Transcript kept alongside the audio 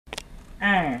Who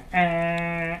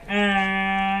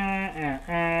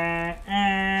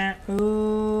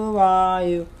are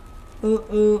you? Ooh,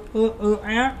 ooh, ooh, ooh,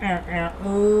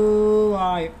 who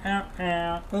are you?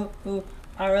 Ooh.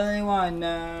 I really wanna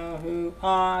know who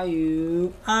are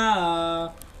you?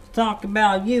 Talk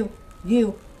about you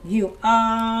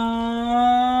are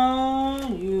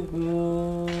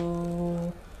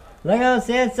you. Lego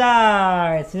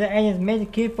C.S.I. Season 8 is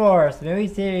Magic Cube Force movie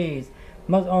series.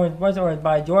 Most voice orders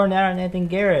by Jordan Allen and Nathan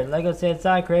Garrett. Lego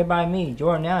C.S.I. created by me,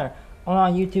 Jordan Allen.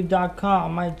 On YouTube.com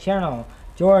on my channel,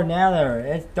 Jordan Allen.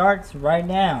 It starts right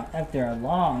now after a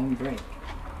long break.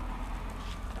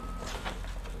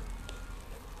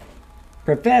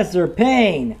 Professor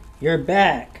Payne, you're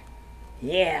back.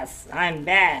 Yes, I'm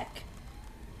back.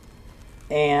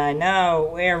 And I know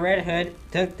where Red Hood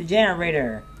took the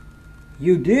generator.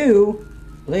 You do?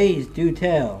 Please do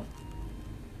tell.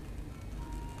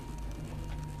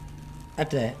 At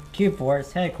the Cube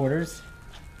Force headquarters.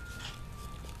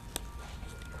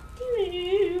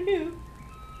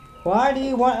 Why do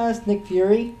you want us, Nick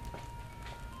Fury?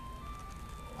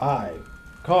 I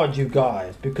called you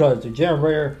guys because the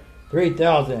generator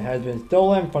 3000 has been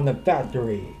stolen from the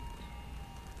factory.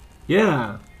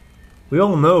 Yeah, we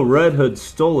all know Red Hood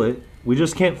stole it. We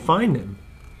just can't find him.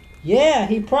 Yeah,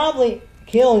 he probably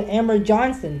killed Amber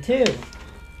Johnson too.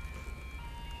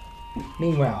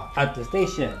 Meanwhile, at the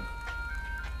station.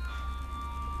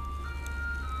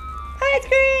 Ice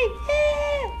cream!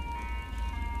 Yeah!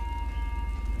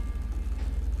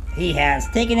 He has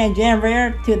taken a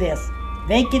generator to this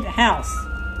vacant house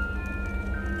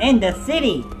in the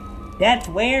city. That's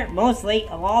where mostly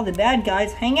all the bad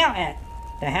guys hang out at.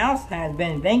 The house has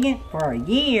been vacant for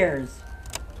years.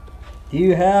 Do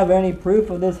you have any proof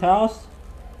of this house?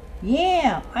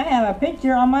 Yeah, I have a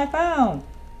picture on my phone.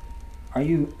 Are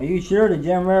you sure the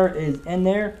generator is in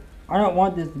there? I don't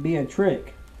want this to be a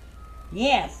trick.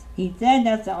 Yes, he said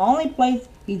that's the only place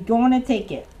he's going to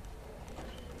take it.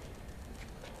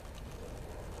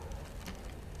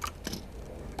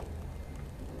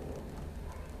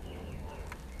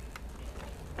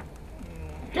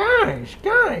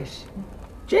 Guys,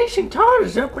 Jason Todd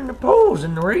is up in the polls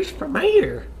in the race for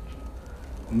mayor.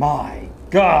 My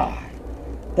God,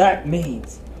 that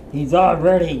means he's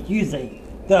already using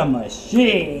the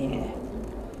machine.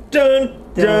 Dun,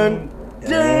 dun,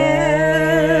 dun.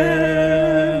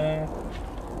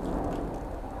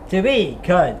 To be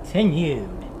continued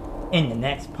in the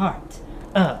next part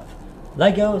of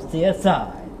Lego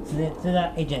C.S.I. So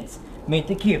the agents meet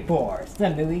the Cube Force, the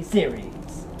movie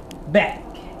series. Back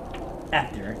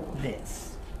after this.